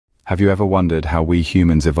Have you ever wondered how we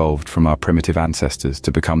humans evolved from our primitive ancestors to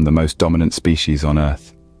become the most dominant species on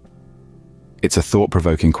Earth? It's a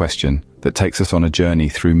thought-provoking question that takes us on a journey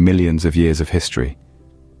through millions of years of history.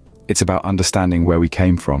 It's about understanding where we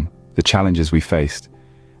came from, the challenges we faced,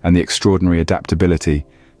 and the extraordinary adaptability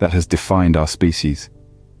that has defined our species.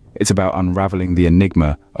 It's about unraveling the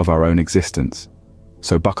enigma of our own existence.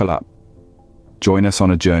 So buckle up. Join us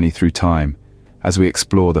on a journey through time as we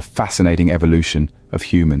explore the fascinating evolution of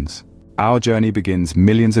humans. Our journey begins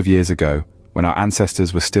millions of years ago when our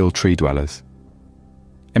ancestors were still tree dwellers.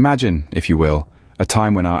 Imagine, if you will, a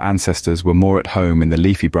time when our ancestors were more at home in the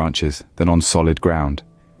leafy branches than on solid ground.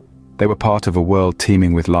 They were part of a world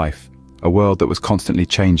teeming with life, a world that was constantly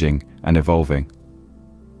changing and evolving.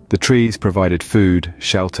 The trees provided food,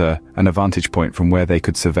 shelter, and a vantage point from where they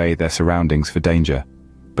could survey their surroundings for danger.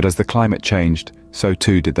 But as the climate changed, so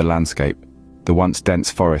too did the landscape. The once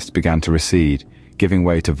dense forest began to recede, giving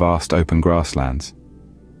way to vast open grasslands.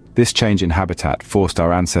 This change in habitat forced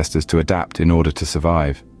our ancestors to adapt in order to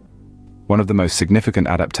survive. One of the most significant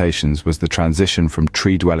adaptations was the transition from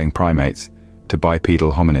tree-dwelling primates to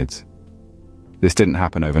bipedal hominids. This didn't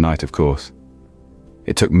happen overnight, of course.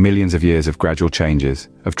 It took millions of years of gradual changes,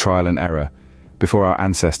 of trial and error, before our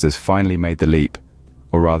ancestors finally made the leap,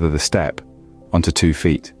 or rather the step, onto 2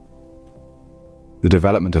 feet. The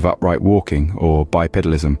development of upright walking, or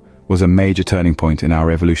bipedalism, was a major turning point in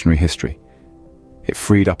our evolutionary history. It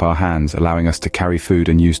freed up our hands, allowing us to carry food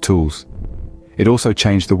and use tools. It also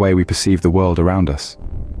changed the way we perceive the world around us.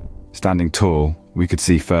 Standing tall, we could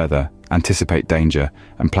see further, anticipate danger,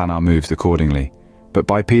 and plan our moves accordingly. But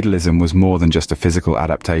bipedalism was more than just a physical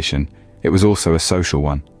adaptation. It was also a social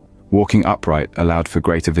one. Walking upright allowed for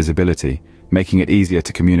greater visibility, making it easier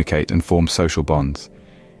to communicate and form social bonds.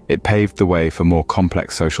 It paved the way for more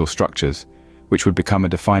complex social structures, which would become a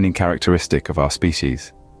defining characteristic of our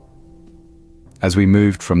species. As we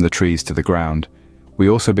moved from the trees to the ground, we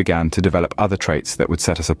also began to develop other traits that would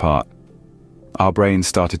set us apart. Our brains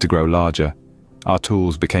started to grow larger, our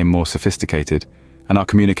tools became more sophisticated, and our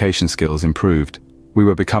communication skills improved. We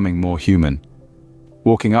were becoming more human.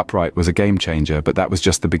 Walking upright was a game changer, but that was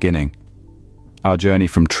just the beginning. Our journey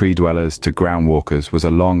from tree dwellers to ground walkers was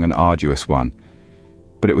a long and arduous one,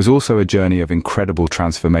 but it was also a journey of incredible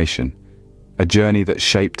transformation, a journey that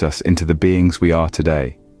shaped us into the beings we are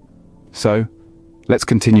today. So, let's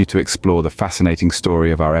continue to explore the fascinating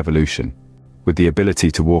story of our evolution. With the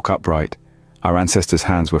ability to walk upright, our ancestors'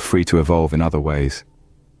 hands were free to evolve in other ways.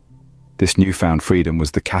 This newfound freedom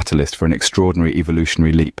was the catalyst for an extraordinary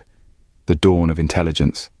evolutionary leap, the dawn of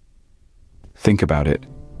intelligence. Think about it.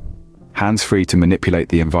 Hands free to manipulate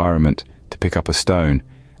the environment, to pick up a stone,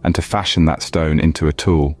 and to fashion that stone into a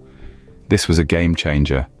tool. This was a game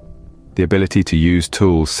changer. The ability to use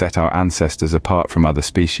tools set our ancestors apart from other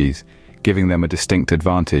species, giving them a distinct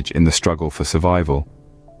advantage in the struggle for survival.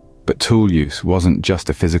 But tool use wasn't just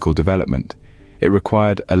a physical development. It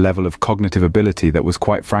required a level of cognitive ability that was,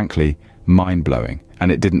 quite frankly, mind-blowing,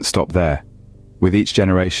 and it didn't stop there. With each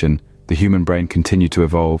generation, the human brain continued to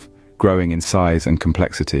evolve, growing in size and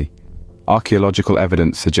complexity. Archaeological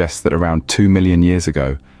evidence suggests that around 2 million years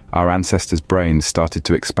ago, our ancestors' brains started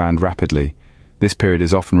to expand rapidly. This period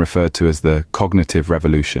is often referred to as the cognitive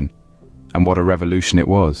revolution. And what a revolution it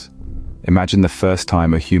was. Imagine the first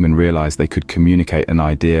time a human realized they could communicate an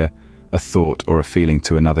idea, a thought, or a feeling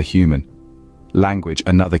to another human. Language,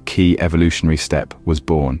 another key evolutionary step, was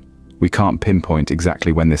born. We can't pinpoint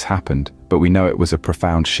exactly when this happened, but we know it was a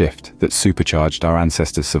profound shift that supercharged our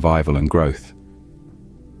ancestors' survival and growth.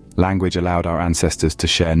 Language allowed our ancestors to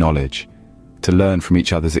share knowledge, to learn from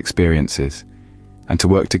each other's experiences, and to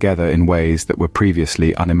work together in ways that were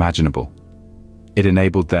previously unimaginable. It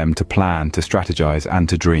enabled them to plan, to strategize, and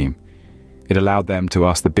to dream. It allowed them to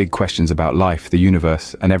ask the big questions about life, the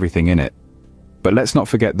universe, and everything in it. But let's not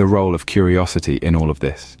forget the role of curiosity in all of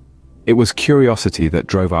this. It was curiosity that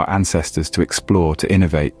drove our ancestors to explore, to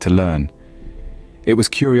innovate, to learn. It was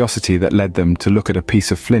curiosity that led them to look at a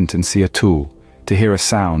piece of flint and see a tool, to hear a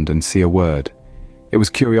sound and see a word. It was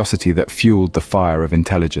curiosity that fueled the fire of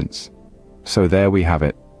intelligence. So there we have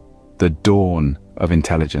it, the dawn of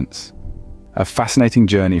intelligence. A fascinating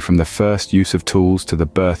journey from the first use of tools to the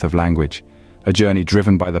birth of language, a journey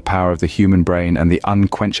driven by the power of the human brain and the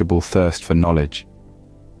unquenchable thirst for knowledge.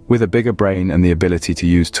 With a bigger brain and the ability to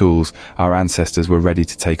use tools, our ancestors were ready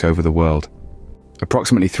to take over the world.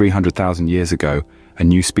 Approximately 300,000 years ago, a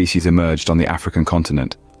new species emerged on the African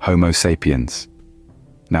continent, Homo sapiens.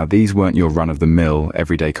 Now, these weren't your run-of-the-mill,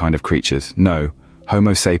 everyday kind of creatures. No,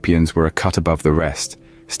 Homo sapiens were a cut above the rest,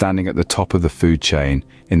 standing at the top of the food chain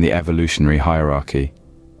in the evolutionary hierarchy.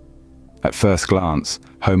 At first glance,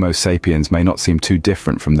 Homo sapiens may not seem too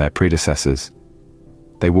different from their predecessors.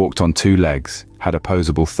 They walked on two legs, had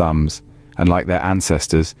opposable thumbs, and like their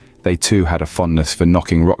ancestors, they too had a fondness for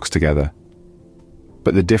knocking rocks together.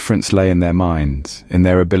 But the difference lay in their minds, in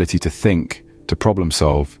their ability to think, to problem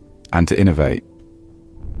solve, and to innovate.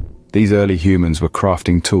 These early humans were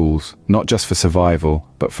crafting tools, not just for survival,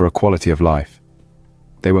 but for a quality of life.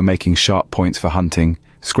 They were making sharp points for hunting,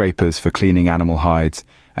 scrapers for cleaning animal hides,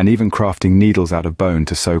 and even crafting needles out of bone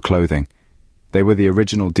to sew clothing. They were the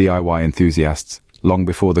original DIY enthusiasts, long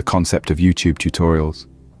before the concept of YouTube tutorials.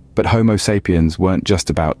 But Homo sapiens weren't just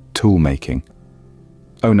about tool making.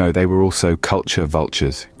 Oh no, they were also culture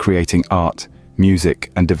vultures, creating art,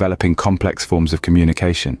 music, and developing complex forms of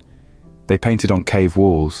communication. They painted on cave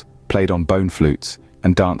walls, played on bone flutes,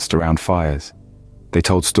 and danced around fires. They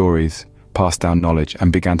told stories, passed down knowledge,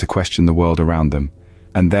 and began to question the world around them.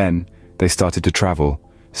 And then they started to travel,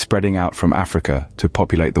 spreading out from Africa to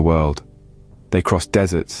populate the world. They crossed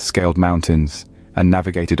deserts, scaled mountains, and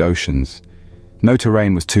navigated oceans. No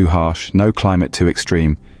terrain was too harsh, no climate too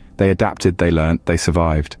extreme. They adapted, they learnt, they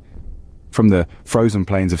survived. From the frozen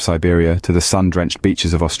plains of Siberia to the sun-drenched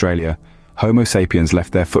beaches of Australia, Homo sapiens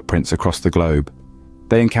left their footprints across the globe.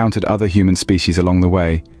 They encountered other human species along the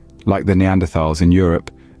way, like the Neanderthals in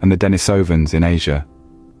Europe and the Denisovans in Asia.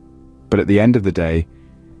 But at the end of the day,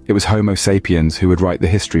 it was Homo sapiens who would write the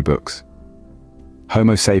history books.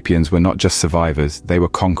 Homo sapiens were not just survivors, they were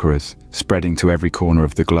conquerors, spreading to every corner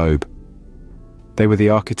of the globe. They were the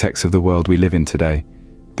architects of the world we live in today,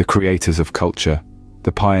 the creators of culture,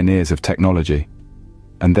 the pioneers of technology.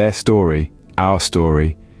 And their story, our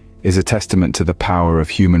story, is a testament to the power of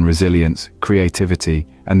human resilience, creativity,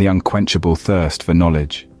 and the unquenchable thirst for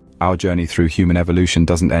knowledge. Our journey through human evolution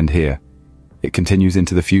doesn't end here. It continues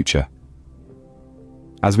into the future.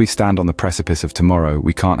 As we stand on the precipice of tomorrow,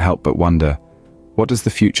 we can't help but wonder, what does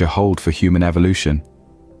the future hold for human evolution?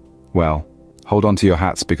 Well, hold on to your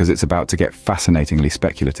hats because it's about to get fascinatingly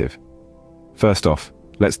speculative. First off,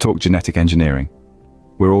 let's talk genetic engineering.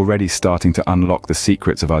 We're already starting to unlock the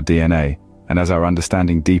secrets of our DNA, and as our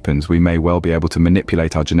understanding deepens, we may well be able to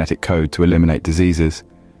manipulate our genetic code to eliminate diseases,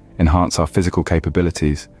 enhance our physical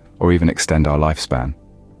capabilities, or even extend our lifespan.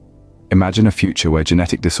 Imagine a future where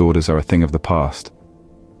genetic disorders are a thing of the past,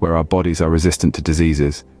 where our bodies are resistant to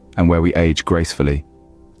diseases, and where we age gracefully,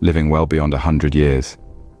 living well beyond 100 years.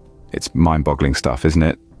 It's mind-boggling stuff, isn't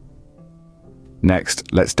it?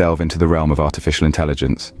 Next, let's delve into the realm of artificial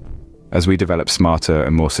intelligence. As we develop smarter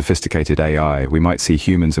and more sophisticated AI, we might see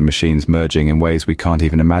humans and machines merging in ways we can't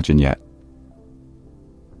even imagine yet.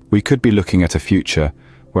 We could be looking at a future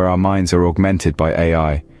where our minds are augmented by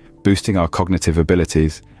AI, boosting our cognitive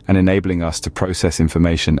abilities and enabling us to process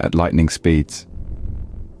information at lightning speeds.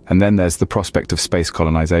 And then there's the prospect of space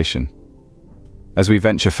colonization. As we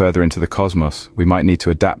venture further into the cosmos, we might need to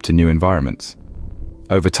adapt to new environments.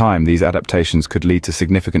 Over time, these adaptations could lead to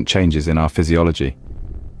significant changes in our physiology.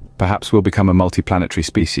 Perhaps we'll become a multiplanetary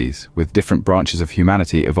species, with different branches of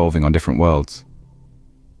humanity evolving on different worlds.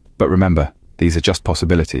 But remember, these are just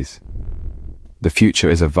possibilities. The future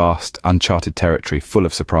is a vast, uncharted territory full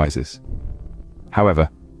of surprises. However,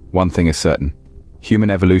 one thing is certain.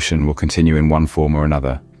 Human evolution will continue in one form or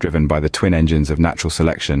another, driven by the twin engines of natural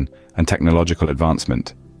selection and technological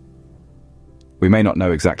advancement. We may not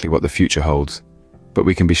know exactly what the future holds, but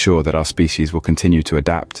we can be sure that our species will continue to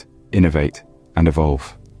adapt, innovate, and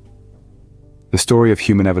evolve. The story of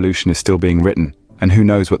human evolution is still being written, and who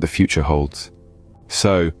knows what the future holds.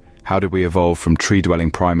 So, how did we evolve from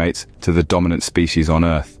tree-dwelling primates to the dominant species on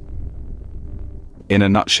Earth? In a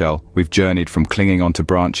nutshell, we've journeyed from clinging onto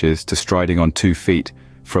branches to striding on 2 feet,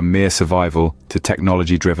 from mere survival to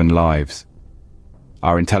technology-driven lives.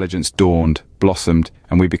 Our intelligence dawned, blossomed,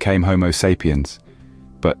 and we became Homo sapiens.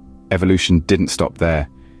 But evolution didn't stop there.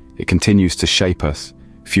 It continues to shape us,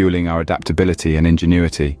 fueling our adaptability and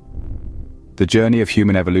ingenuity. The journey of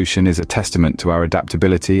human evolution is a testament to our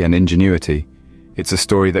adaptability and ingenuity. It's a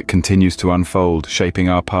story that continues to unfold, shaping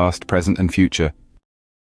our past, present, and future.